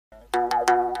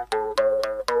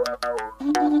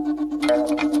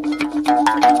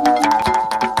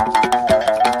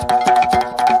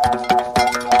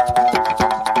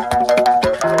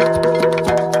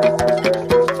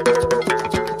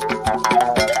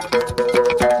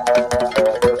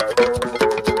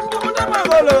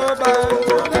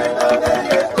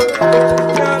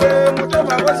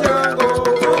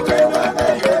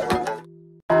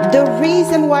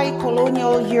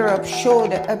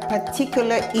a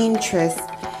particular interest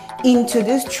into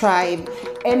this tribe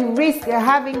and risk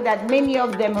having that many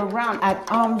of them around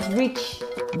at arm's reach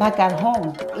back at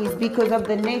home is because of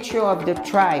the nature of the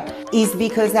tribe. Is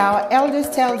because our elders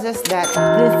tells us that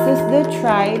this is the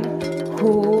tribe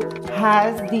who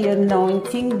has the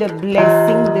anointing, the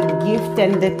blessing, the gift,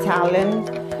 and the talent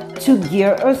to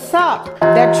gear us up.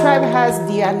 That tribe has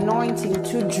the anointing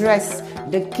to dress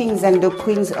the kings and the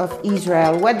queens of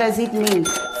Israel. What does it mean?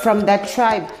 From that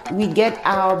tribe, we get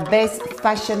our best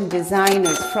fashion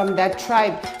designers. From that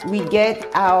tribe, we get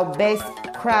our best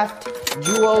craft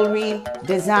jewelry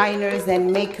designers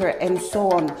and maker and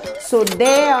so on. So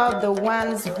they are the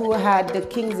ones who had the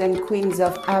kings and queens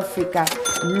of Africa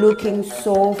looking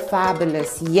so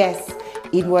fabulous. Yes,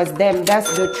 it was them.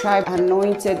 That's the tribe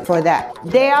anointed for that.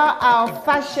 They are our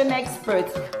fashion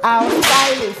experts, our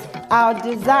stylists, our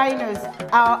designers,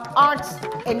 our arts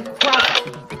and craft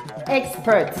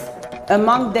experts.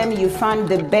 Among them, you find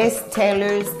the best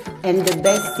tailors and the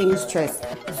best seamstress.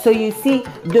 So you see,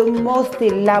 the most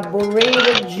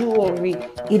elaborated jewelry,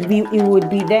 it would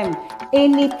be them.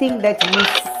 Anything that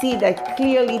you see that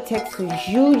clearly takes a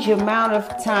huge amount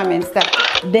of time and stuff,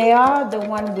 they are the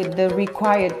one with the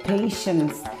required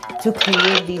patience to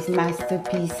create these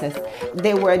masterpieces.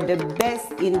 They were the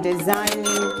best in designing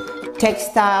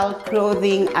textile,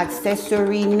 clothing,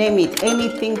 accessory, name it,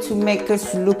 anything to make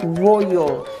us look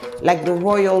royal, like the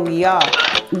royal we are.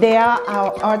 They are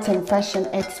our art and fashion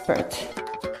experts.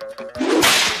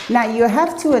 Now you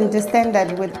have to understand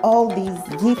that with all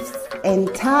these gifts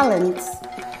and talents,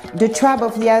 the tribe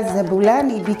of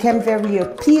Yazabulani became very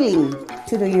appealing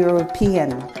to the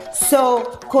European. So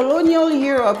colonial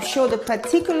Europe showed a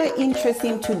particular interest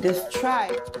into this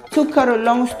tribe. To cut a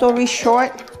long story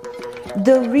short,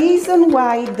 the reason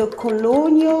why the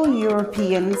colonial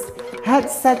Europeans had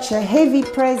such a heavy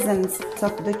presence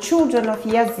of the children of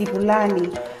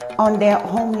Yazibulani on their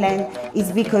homeland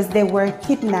is because they were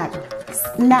kidnapped,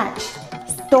 snatched,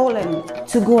 stolen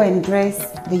to go and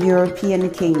dress the European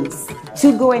kings,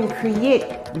 to go and create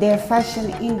their fashion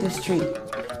industry,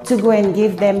 to go and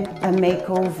give them a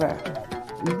makeover.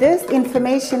 This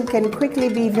information can quickly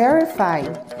be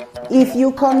verified if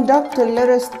you conduct a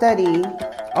little study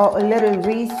or a little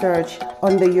research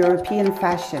on the European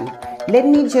fashion. Let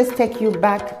me just take you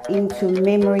back into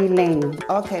memory lane.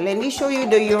 Okay, let me show you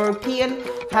the European,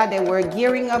 how they were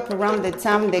gearing up around the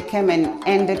time they came and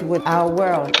ended with our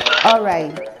world. All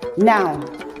right, now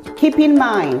keep in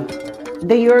mind,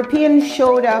 the Europeans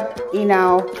showed up in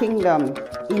our kingdom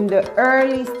in the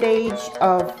early stage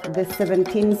of the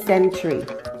 17th century.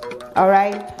 All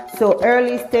right, so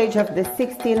early stage of the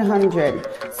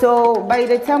 1600s. So by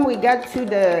the time we got to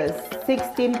the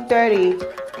 1630,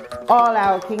 all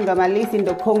our kingdom, at least in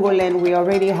the Congo land, we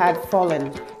already had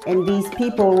fallen. And these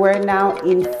people were now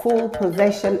in full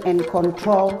possession and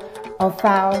control of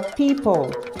our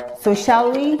people. So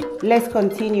shall we? Let's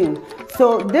continue.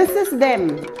 So this is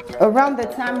them around the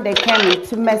time they came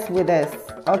to mess with us.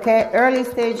 Okay, early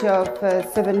stage of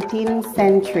 17th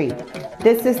century.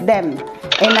 This is them.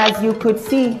 And as you could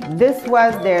see, this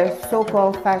was their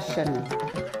so-called fashion.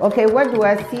 Okay, what do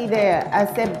I see there? I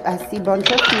see a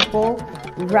bunch of people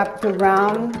wrapped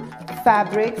around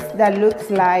fabrics that looks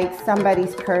like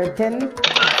somebody's curtain,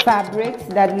 fabrics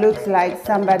that looks like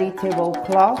somebody's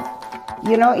tablecloth.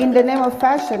 You know, in the name of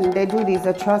fashion, they do these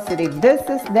atrocities. This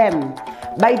is them.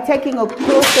 By taking a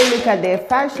closer look at their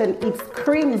fashion, it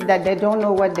screams that they don't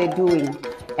know what they're doing.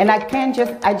 And I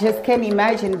just can't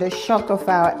imagine the shock of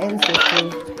our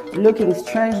ancestors looking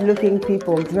strange looking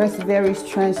people dressed very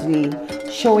strangely,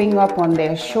 showing up on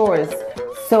their shores.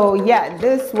 So yeah,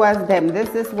 this was them.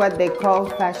 This is what they call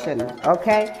fashion,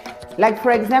 okay? Like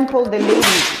for example, the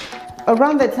ladies,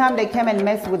 around the time they came and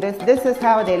messed with us, this is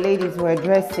how the ladies were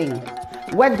dressing.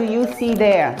 What do you see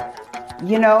there?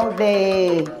 You know,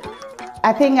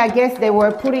 I guess they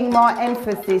were putting more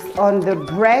emphasis on the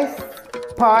breast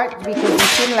part because it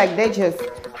seemed like they're just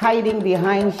hiding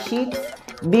behind sheets,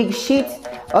 big sheets.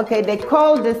 Okay, they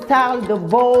called the style the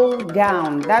ball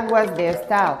gown. That was their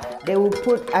style. They will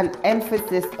put an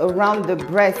emphasis around the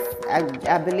breast,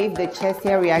 I believe the chest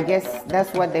area, I guess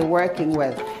that's what they're working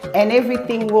with. And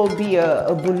everything will be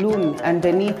a balloon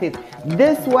underneath it.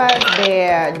 This was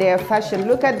their fashion.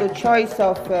 Look at the choice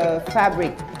of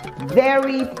fabric.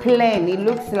 Very plain. It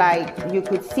looks like you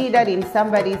could see that in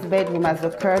somebody's bedroom as a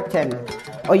curtain,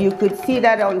 or you could see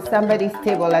that on somebody's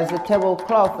table as a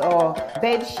tablecloth or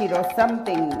bed sheet or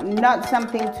something, not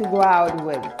something to go out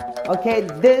with. Okay,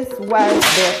 this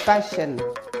was their fashion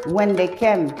when they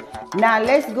came. Now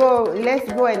let's go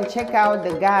and check out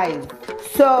the guys.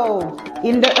 So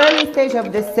in the early stage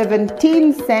of the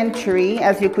 17th century,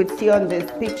 as you could see on this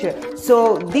picture.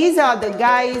 So these are the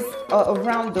guys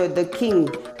around the king,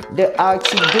 the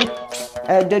archduke,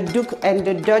 the duke and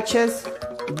the duchess,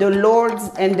 the lords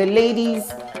and the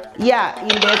ladies. Yeah,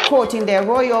 in their court, in their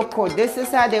royal court. This is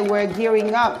how they were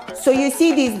gearing up. So you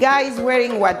see these guys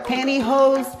wearing what,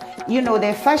 pantyhose? You know,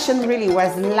 their fashion really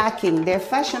was lacking. Their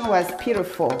fashion was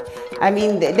pitiful. I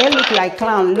mean, they look like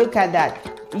clowns. Look at that.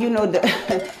 You know,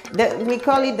 we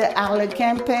call it the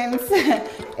Harlequin pants.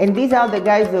 And these are the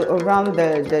guys around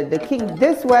the king.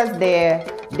 This was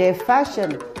their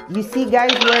fashion. You see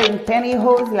guys wearing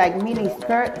pantyhose, like mini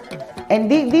skirt. And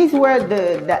these were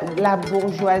la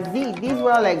bourgeoisie. These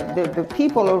were like the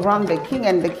people around the king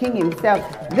and the king himself.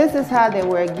 This is how they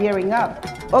were gearing up.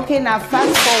 Okay, now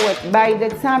fast forward. By the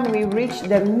time we reached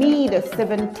the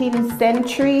mid-17th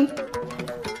century,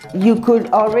 you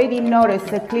could already notice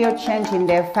a clear change in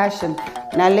their fashion.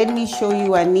 Now let me show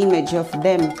you an image of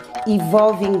them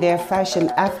evolving their fashion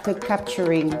after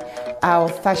capturing our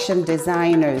fashion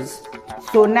designers.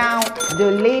 So now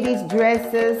the ladies'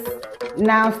 dresses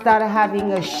now start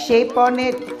having a shape on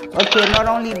it. Okay, not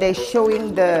only they're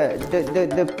showing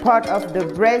the part of the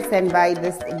breast, and by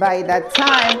that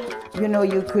time, you know,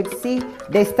 you could see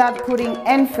they start putting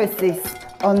emphasis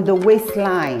on the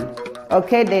waistline.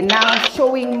 Okay, they're now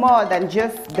showing more than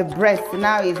just the breast.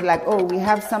 Now it's like, oh, we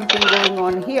have something going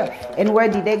on here. And where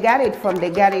did they get it from? They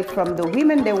got it from the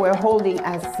women they were holding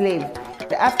as slaves.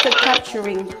 After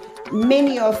capturing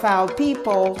many of our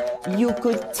people, you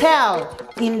could tell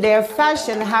in their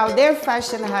fashion how their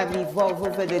fashion have evolved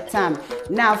over the time.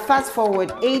 Now fast forward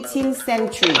 18th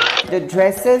century, the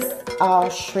dresses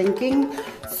are shrinking.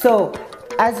 So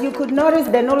as you could notice,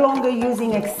 they're no longer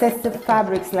using excessive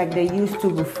fabrics like they used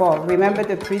to before. Remember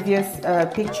the previous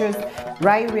pictures,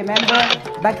 right? Remember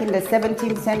back in the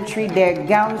 17th century, their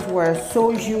gowns were so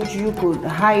huge you could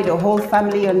hide a whole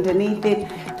family underneath it.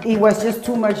 It was just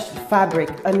too much fabric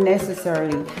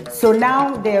unnecessarily. So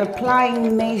now they're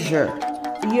applying measure.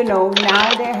 You know,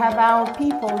 now they have our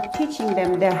people teaching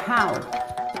them the how.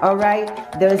 All right,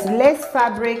 there's less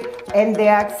fabric and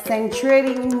they're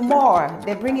accentuating more.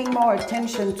 They're bringing more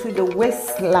attention to the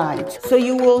waistline. So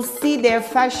you will see their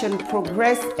fashion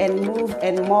progress and move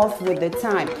and morph with the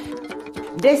time.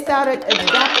 They started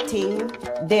adapting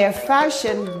their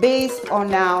fashion based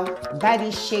on our body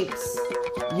shapes.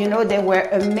 You know, they were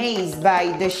amazed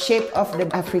by the shape of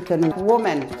the African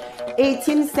woman.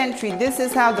 18th century, this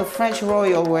is how the French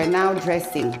royal were now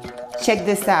dressing. Check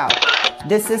this out.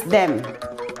 This is them.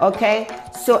 Okay,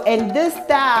 so in this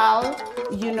style,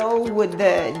 you know, with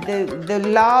the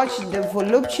large, the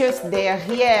voluptuous, their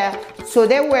hair, so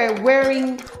they were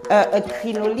wearing a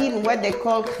crinoline, what they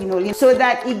call crinoline, so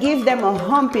that it gives them a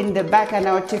hump in the back, an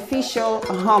artificial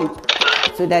hump,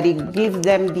 so that it gives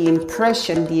them the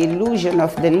impression, the illusion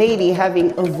of the lady having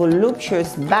a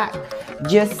voluptuous back,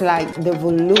 just like the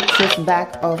voluptuous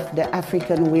back of the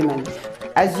African women.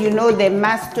 As you know, they're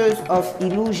masters of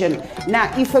illusion. Now,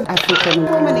 if an African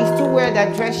woman is to wear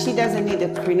that dress, she doesn't need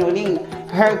a crinoline.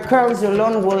 Her curves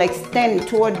alone will extend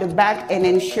toward the back and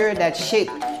ensure that shape.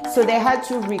 So they had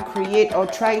to recreate or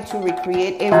try to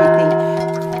recreate everything.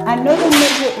 Another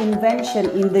major invention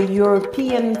in the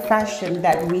European fashion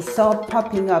that we saw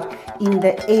popping up in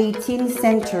the 18th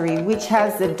century, which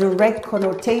has a direct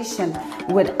connotation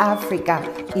with Africa,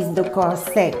 is the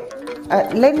corset.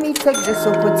 Let me take this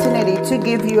opportunity to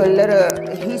give you a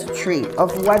little history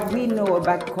of what we know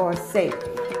about corset.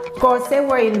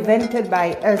 Corsets were invented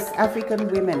by us African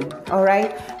women, all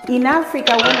right? In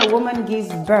Africa, when a woman gives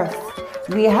birth,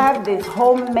 we have this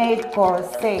homemade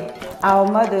corset our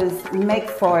mothers make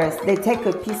for us. They take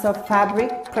a piece of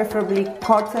fabric, preferably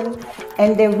cotton,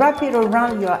 and they wrap it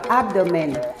around your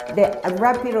abdomen. They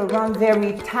wrap it around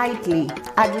very tightly,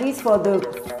 at least for the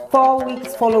 4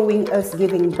 weeks following us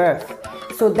giving birth.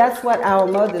 So that's what our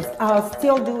mothers are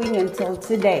still doing until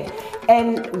today.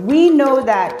 And we know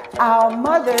that our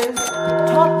mothers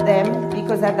taught them,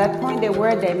 because at that point they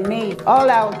were their maids.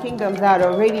 All our kingdoms had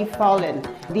already fallen.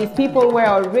 These people were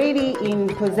already in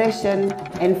possession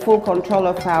and full control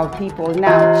of our people.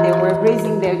 Now they were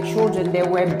raising their children, they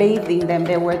were bathing them,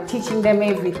 they were teaching them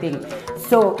everything.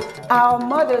 So our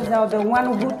mothers are the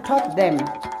ones who taught them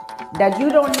that you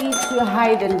don't need to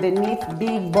hide underneath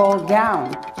big ball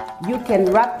gown. You can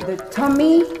wrap the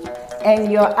tummy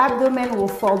and your abdomen will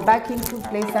fall back into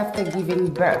place after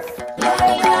giving birth.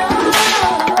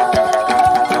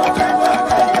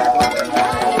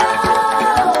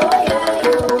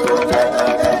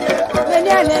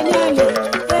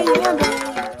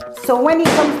 So when it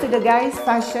comes to the guys'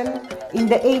 fashion, in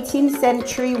the 18th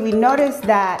century, we noticed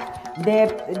that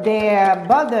their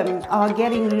bottom are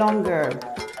getting longer.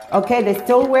 Okay, they're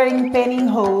still wearing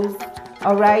pantyhose,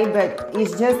 all right, but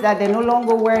it's just that they're no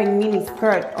longer wearing mini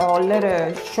skirt or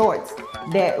little shorts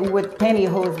with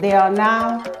pantyhose. They are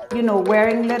now,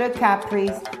 wearing little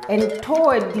capris. And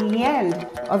toward the end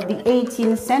of the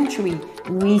 18th century,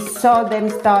 we saw them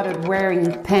started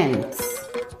wearing pants,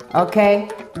 okay,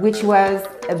 which was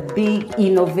a big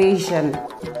innovation.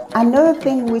 Another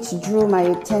thing which drew my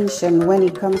attention when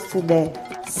it comes to the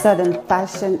sudden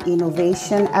fashion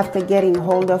innovation after getting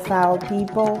hold of our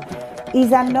people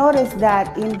is I noticed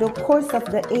that in the course of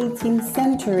the 18th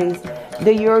centuries,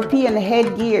 the European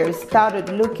headgears started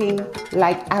looking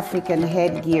like African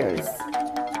headgears.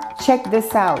 Check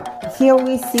this out. Here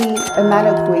we see a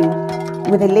mannequin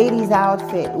with a lady's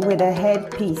outfit with a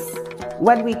headpiece,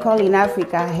 what we call in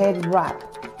Africa head wrap.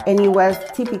 And it was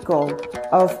typical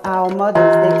of our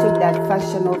mothers. They took that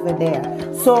fashion over there.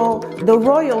 So the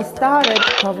royals started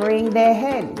covering their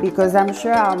head because I'm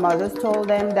sure our mothers told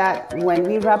them that when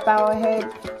we wrap our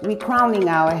head, we're crowning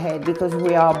our head because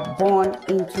we are born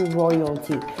into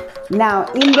royalty. Now,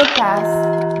 in the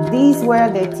past, these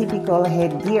were the typical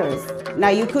headgears. Now,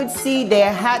 you could see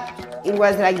their hat. It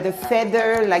was like the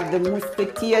feather, like the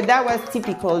musketeer. That was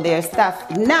typical, their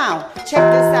stuff. Now, check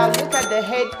this out. Look at the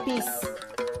headpiece.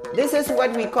 This is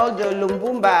what we call the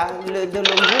lumbumba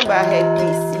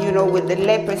headpiece, with the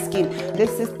leopard skin.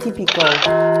 This is typical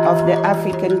of the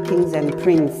African kings and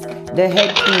princes, the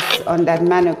headpiece on that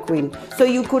mannequin. So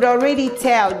you could already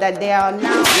tell that they are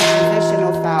now in possession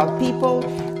of our people.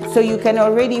 So you can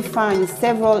already find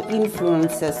several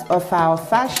influences of our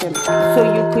fashion.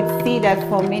 So you could see that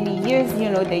for many years,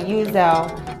 they used our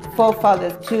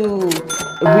forefathers to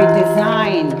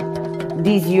redesign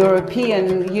these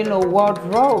European,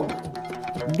 wardrobe.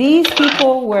 These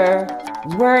people were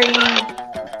wearing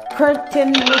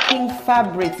curtain-looking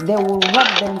fabrics. They will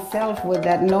rub themselves with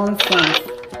that nonsense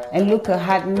and look a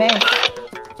hot mess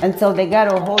until they got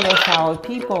a hold of our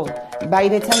people. By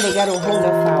the time they got a hold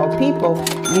of our people,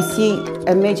 you see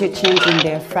a major change in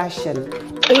their fashion.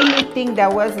 Anything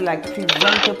that was like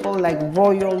presentable, like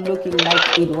royal looking,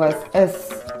 like it was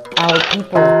us, our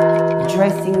people,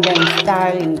 dressing them,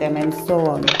 styling them, and so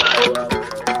on.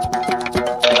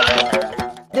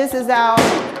 This is our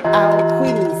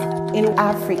queens in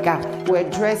Africa. We're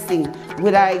dressing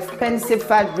with our expensive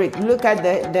fabric. Look at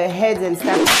the heads and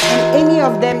stuff. And any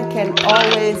of them can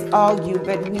always argue,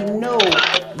 but we know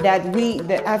that we,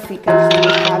 the Africans,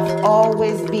 we have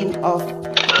always been of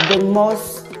the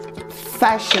most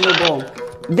fashionable.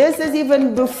 This is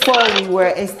even before we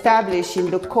were established in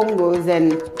the Congos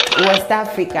and West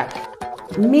Africa.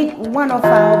 Meet one of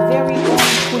our very own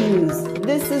queens.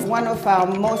 This is one of our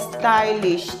most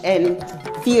stylish and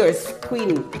fierce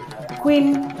queen.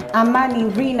 Queen Amani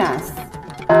Rinas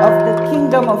of the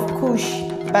Kingdom of Kush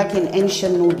back in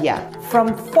ancient Nubia.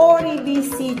 From 40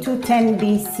 BC to 10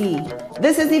 BC.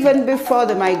 This is even before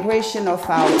the migration of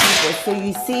our people. So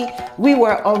you see, we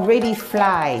were already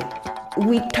fly.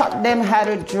 We taught them how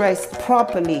to dress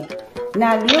properly.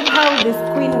 Now look how this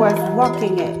queen was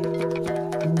rocking it.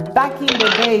 Back in the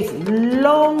days,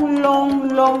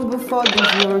 long before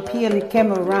the European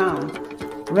came around,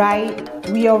 right?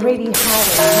 We already had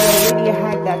it. We already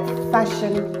had that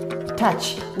fashion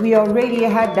touch. We already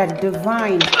had that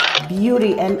divine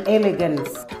beauty and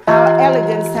elegance. Our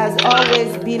elegance has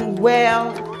always been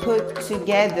well put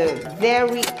together,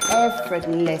 very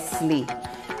effortlessly.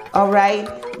 All right,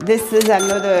 this is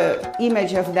another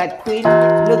image of that queen.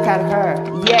 Look at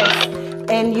her. Yes,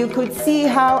 and you could see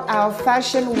how our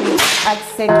fashion will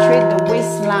accentuate the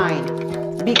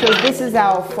waistline because this is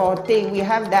our forte. We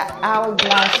have that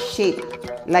hourglass shape,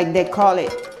 like they call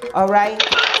it. All right,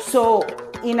 so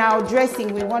in our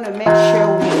dressing, we want to make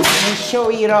sure we show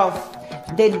it off.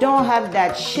 They don't have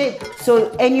that shape.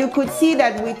 So, and you could see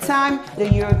that with time,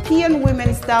 the European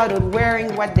women started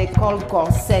wearing what they call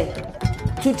corset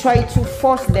to try to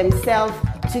force themselves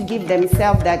to give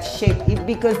themselves that shape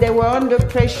because they were under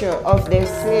pressure of their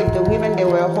slave, the women they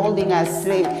were holding as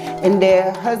slaves, and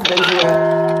their husbands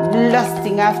were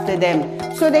lusting after them.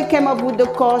 So they came up with the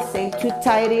corset to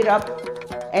tie it up,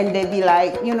 and they'd be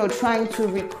like, trying to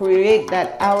recreate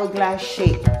that hourglass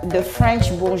shape. The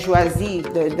French bourgeoisie,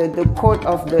 the court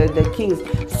of the kings.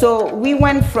 So we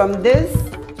went from this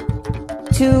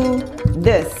to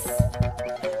this.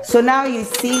 So now you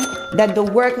see that the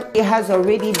work has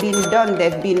already been done.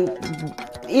 They've been,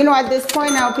 at this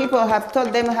point now, people have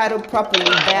taught them how to properly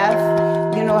bath,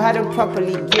 how to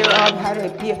properly gear up, how to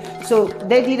appear. So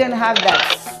they didn't have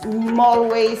that small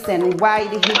waist and wide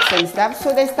hips and stuff.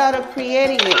 So they started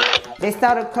creating it. They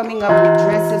started coming up with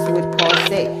dresses with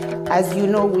corset. As you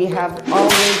know, we have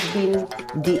always been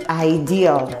the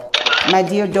ideal. My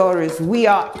dear daughters, we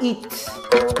are it.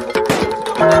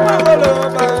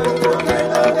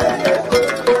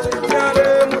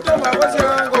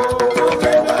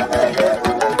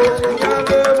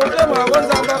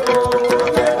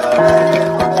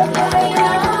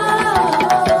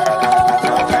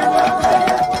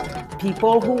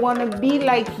 People who want to be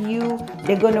like you,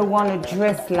 they're going to want to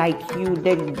dress like you.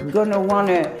 They're going to want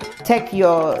to take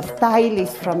your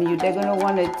stylist from you. They're going to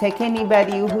want to take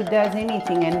anybody who does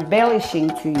anything embellishing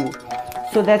to you.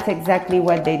 So that's exactly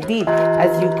what they did.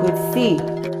 As you could see,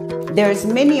 there's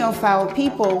many of our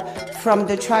people from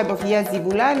the tribe of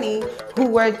Yazibulani who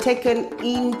were taken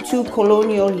into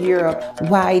colonial Europe.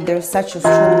 Why there's such a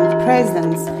strong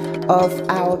presence of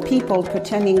our people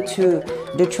pertaining to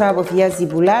the tribe of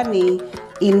Yazibulani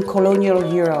in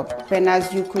colonial Europe. And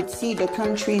as you could see, the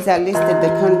countries, I listed the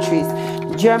countries.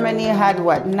 Germany had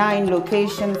 9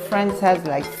 locations, France has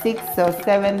like 6 or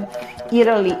 7,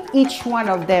 Italy, each one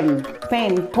of them,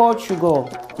 Spain, Portugal.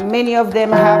 Many of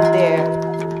them have their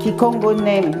Kikongo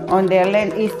name on their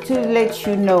land. Is to let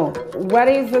you know,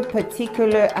 whatever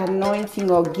particular anointing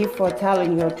or gift or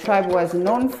talent your tribe was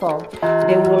known for,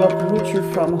 they will uproot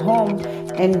you from home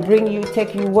and bring you,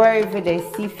 take you wherever they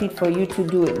see fit for you to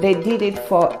do it. They did it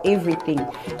for everything.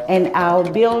 And our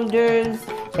builders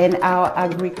and our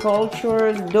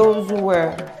agriculturers, those who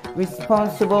were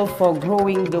responsible for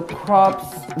growing the crops,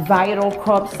 vital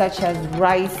crops such as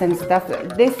rice and stuff,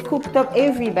 they scooped up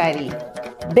everybody.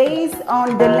 Based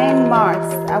on the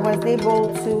landmarks I was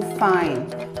able to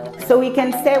find. So we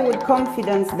can say with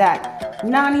confidence that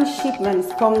 9 shipments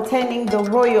containing the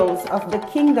royals of the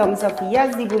kingdoms of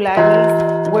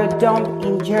Yazibulanis were dumped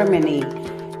in Germany,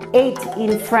 8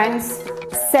 in France,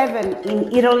 7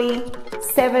 in Italy,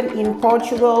 7 in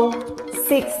Portugal,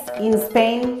 6 in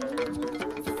Spain,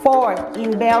 4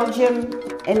 in Belgium,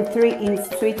 and 3 in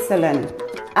Switzerland.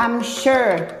 I'm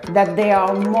sure that there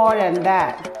are more than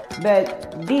that, but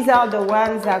these are the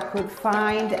ones I could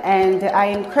find, and I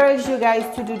encourage you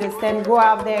guys to do the same. Go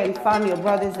out there and find your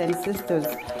brothers and sisters.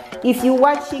 If you're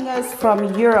watching us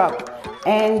from Europe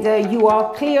and you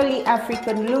are clearly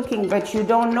African looking, but you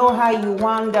don't know how you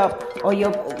wound up,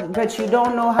 but you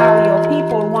don't know how your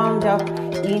people wound up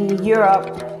in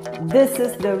Europe, this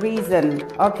is the reason,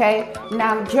 okay?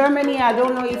 Now, Germany, I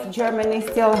don't know if Germany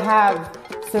still have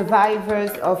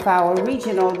survivors of our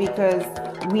regional, because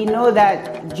we know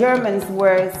that Germans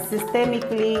were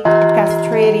systemically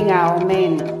castrating our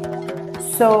men.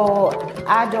 So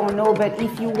I don't know, but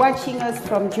if you're watching us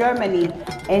from Germany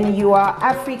and you are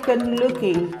African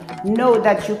looking, know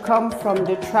that you come from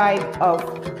the tribe of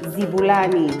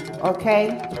Zibulani,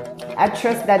 okay? I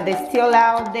trust that they're still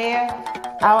out there.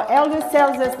 Our elders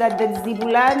tells us that the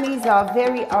Zibulanis are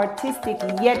very artistic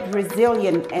yet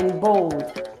resilient and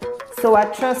bold. So I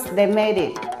trust they made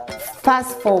it.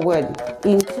 Fast forward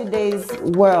in today's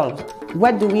world,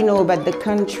 what do we know about the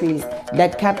countries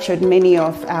that captured many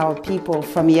of our people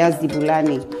from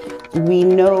Yazibulani? We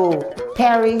know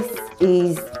Paris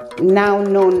is now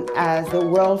known as the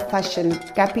world fashion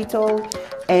capital,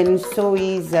 and so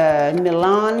is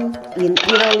Milan in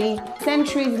Italy.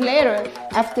 Centuries later,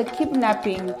 after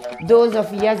kidnapping those of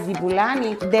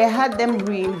Yazibulani, they had them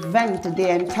reinvent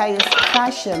their entire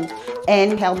fashion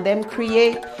and help them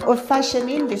create a fashion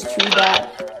industry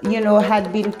that, you know,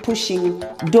 had been pushing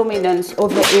dominance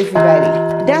over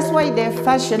everybody. That's why their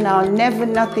fashion are never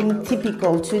nothing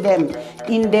typical to them.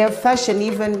 In their fashion,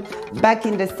 even back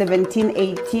in the 17,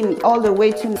 18, all the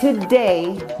way to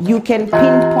today, you can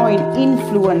pinpoint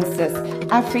influences,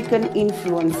 African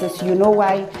influences. You know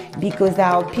why? Because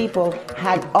our people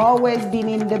had always been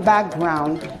in the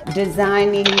background,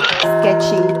 designing,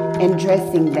 sketching, and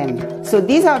dressing them. So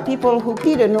these are people who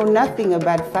didn't know nothing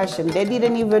about fashion. They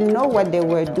didn't even know what they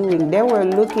were doing. They were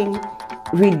looking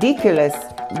ridiculous.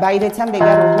 By the time they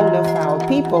got a hold of our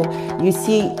people, you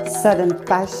see sudden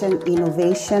fashion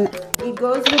innovation. It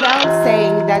goes without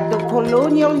saying that the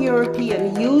colonial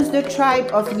European used the tribe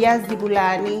of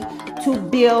Yazibulani to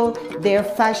build their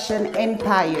fashion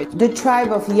empire. The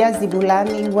tribe of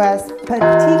Yazibulani was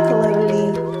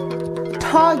particularly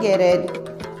targeted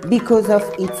because of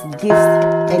its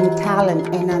gifts and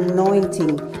talent and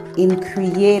anointing in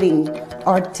creating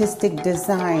artistic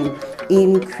design,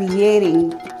 in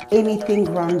creating anything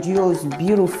grandiose,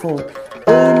 beautiful,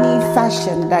 any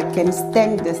fashion that can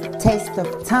stand the test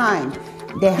of time.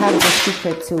 They have the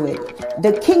secret to it.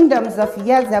 The kingdoms of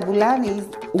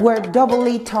Yazibulanis were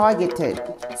doubly targeted.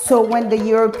 So when the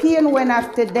European went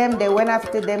after them, they went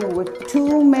after them with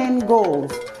 2 main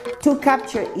goals: to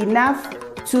capture enough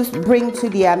to bring to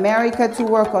the America to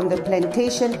work on the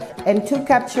plantation and to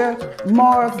capture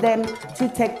more of them to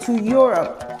take to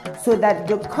Europe, so that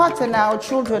the cotton our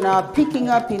children are picking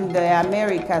up in the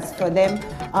Americas for them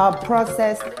are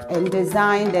processed and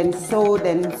designed and sewed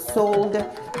and sold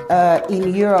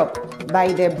in Europe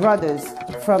by their brothers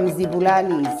from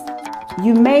Zibulanis.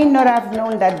 You may not have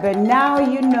known that, but now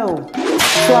you know.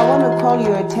 So I want to call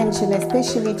your attention,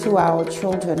 especially to our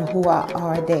children who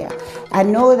are there. I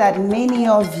know that many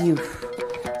of you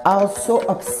are so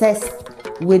obsessed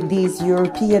with these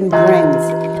European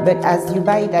brands, but as you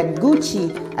buy that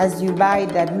Gucci, as you buy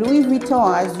that Louis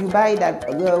Vuitton, as you buy that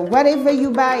whatever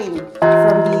you buy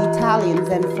from the Italians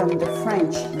and from the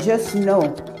French, just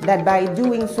know that by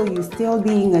doing so, you're still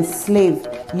being a slave.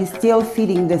 You're still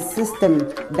feeding the system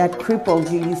that crippled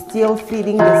you. You're still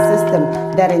feeding the system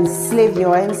that enslaved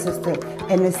your ancestors,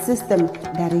 and a system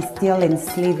that is still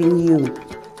enslaving you.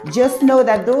 Just know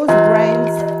that those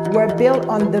brands were built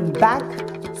on the back,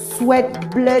 sweat,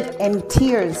 blood, and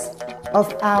tears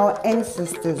of our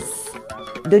ancestors,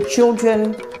 the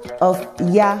children of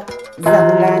Yah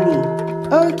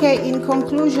Zabulani. Okay, in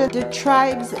conclusion, the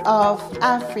tribes of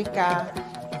Africa,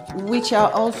 which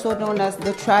are also known as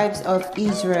the tribes of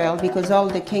Israel, because all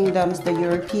the kingdoms the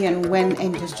European went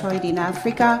and destroyed in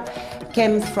Africa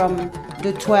came from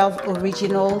the 12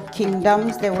 original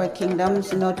kingdoms. There were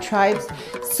kingdoms, not tribes.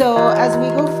 So as we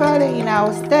go further in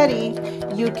our study,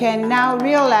 you can now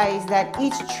realize that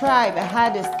each tribe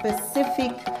had a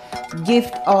specific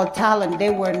gift or talent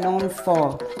they were known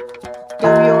for.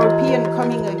 The European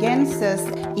coming against us,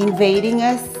 invading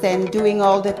us and doing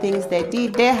all the things they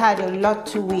did, they had a lot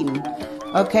to win.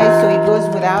 Okay, so it goes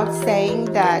without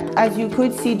saying that, as you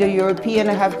could see, the Europeans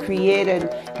have created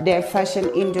their fashion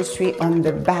industry on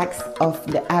the backs of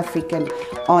the African,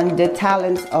 on the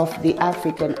talents of the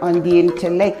African, on the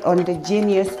intellect, on the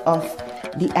genius of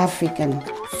the African.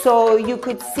 So you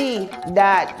could see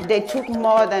that they took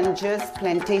more than just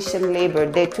plantation labor.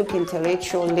 They took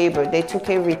intellectual labor. They took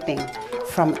everything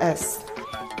from us.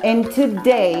 And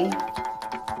today,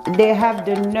 they have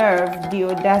the nerve, the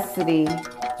audacity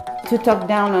to talk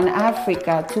down on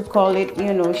Africa, to call it,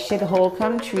 you know, shithole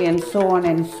country and so on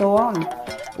and so on,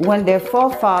 when their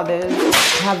forefathers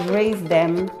have raised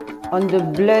them on the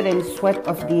blood and sweat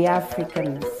of the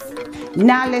Africans.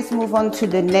 Now let's move on to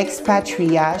the next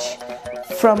patriarch,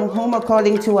 from whom,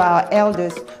 according to our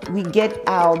elders, we get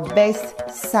our best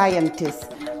scientists.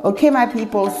 Okay, my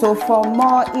people, so for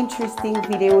more interesting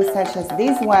videos such as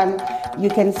this one, you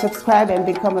can subscribe and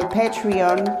become a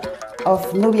Patreon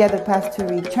of Nubia the Path to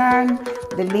Return.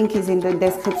 The link is in the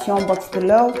description box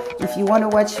below. If you want to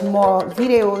watch more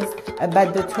videos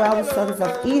about the 12 sons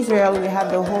of Israel, we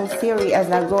have the whole series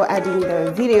as I go adding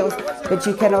the videos, but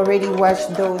you can already watch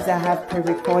those I have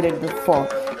pre-recorded before.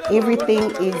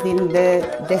 Everything is in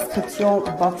the description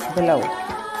box below.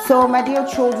 So my dear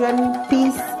children,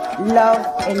 peace, love,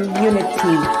 and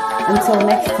unity. Until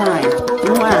next time.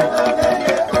 Mwah.